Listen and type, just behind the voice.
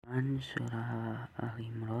Surah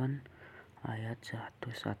Al-Imran ayat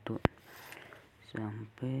 101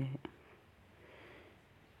 sampai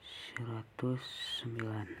 109.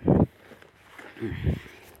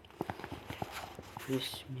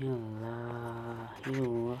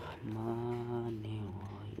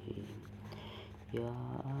 Bismillahirrahmanirrahim. Ya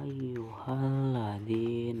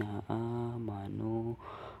ayyuhalladzina amanu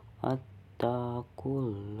attaqullaha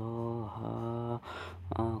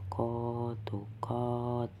haqqa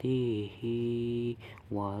tuqatihi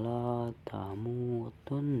wa la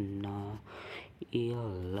tamutunna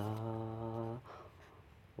illa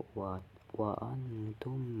wa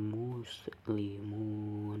antum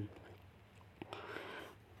muslimun.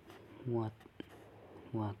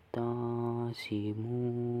 Watasimu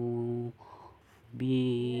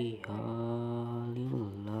bihalillahi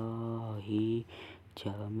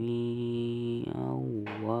jami'an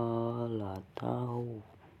wa la tafarakum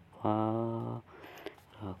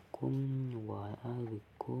wa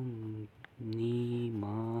alaikum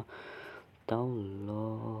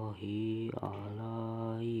nimatallahi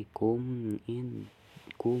alaikum in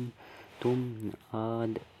kuntum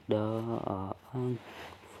ada'an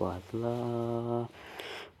fadla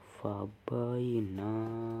fabaina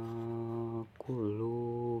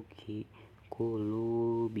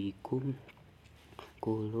kulubikum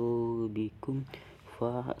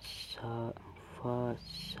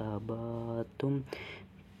fasabatum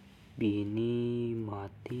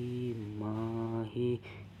binimati mahi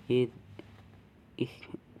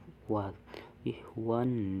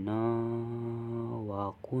ihwanna wa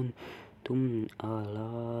kuntum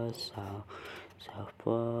ala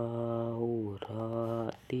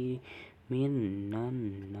safaurati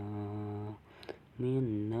minan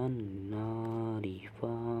nari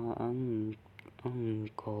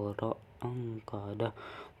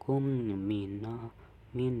angkadakum minha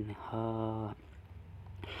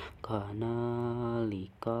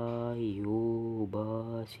kanalika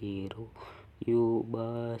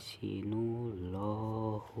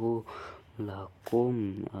yubasinullahu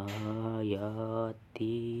lakum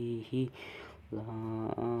ayatihi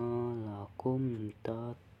la'alakum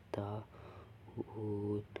tattaqun.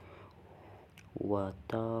 Wa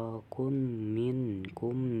takun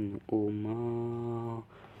minkum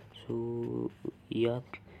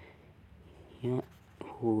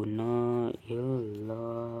ya'huna illa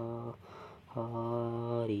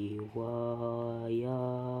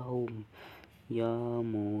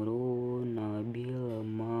yamuruna bil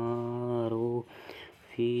ma'rufi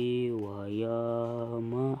wa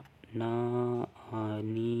yamna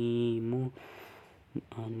animu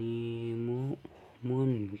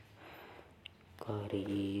munkarim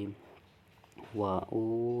wa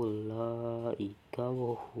ulaika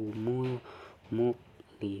humul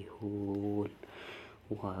muflihun.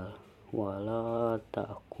 Wala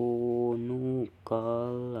takunu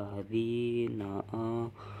kalladzina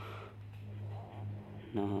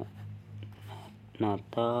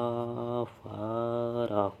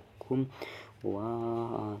natafarakum wa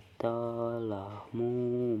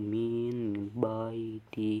atalamu min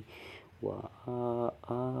baiti wa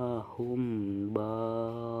ahum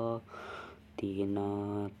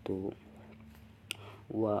batinatu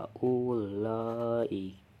wa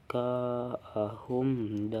ulaika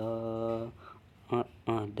ahum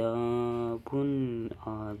adabun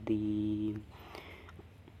adim.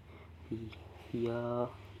 Ya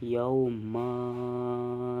yauma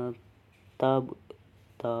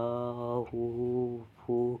tabtahu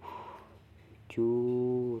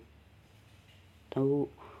wujuhu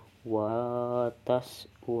wa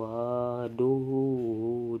taswadul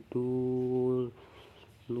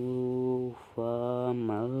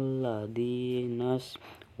famalladinas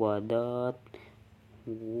wadat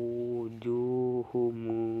wujuhum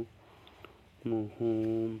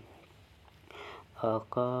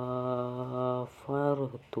akafartum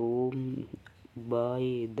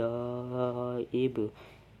baida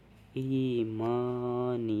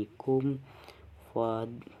imanikum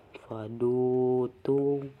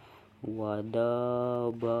fadutu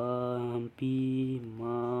wadabam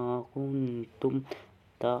bima kuntum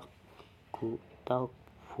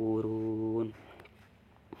takfurun.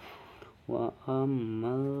 Wa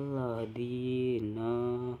ammal ladina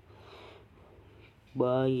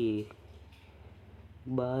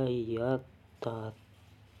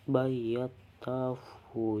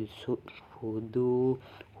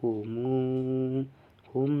hum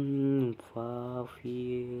fa fi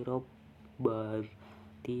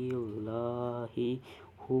rabbatillahi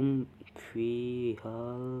hum fiha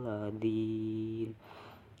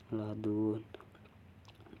ladun.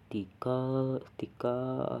 Tika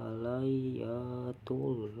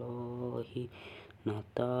alayatullahi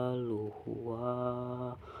nataluhu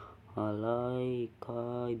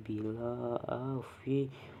alaika bila afi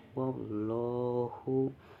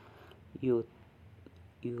wallahu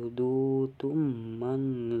yudutum man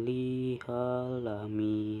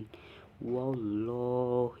lihalamin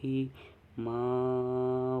wallahi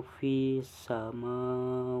ma fi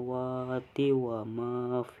samawati wa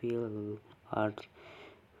ma fil ard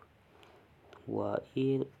wa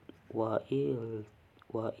il wa il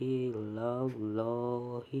wa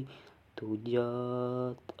ilallahi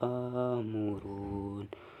tujat amurun.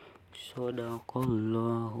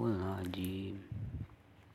 Shadaqallahul azim.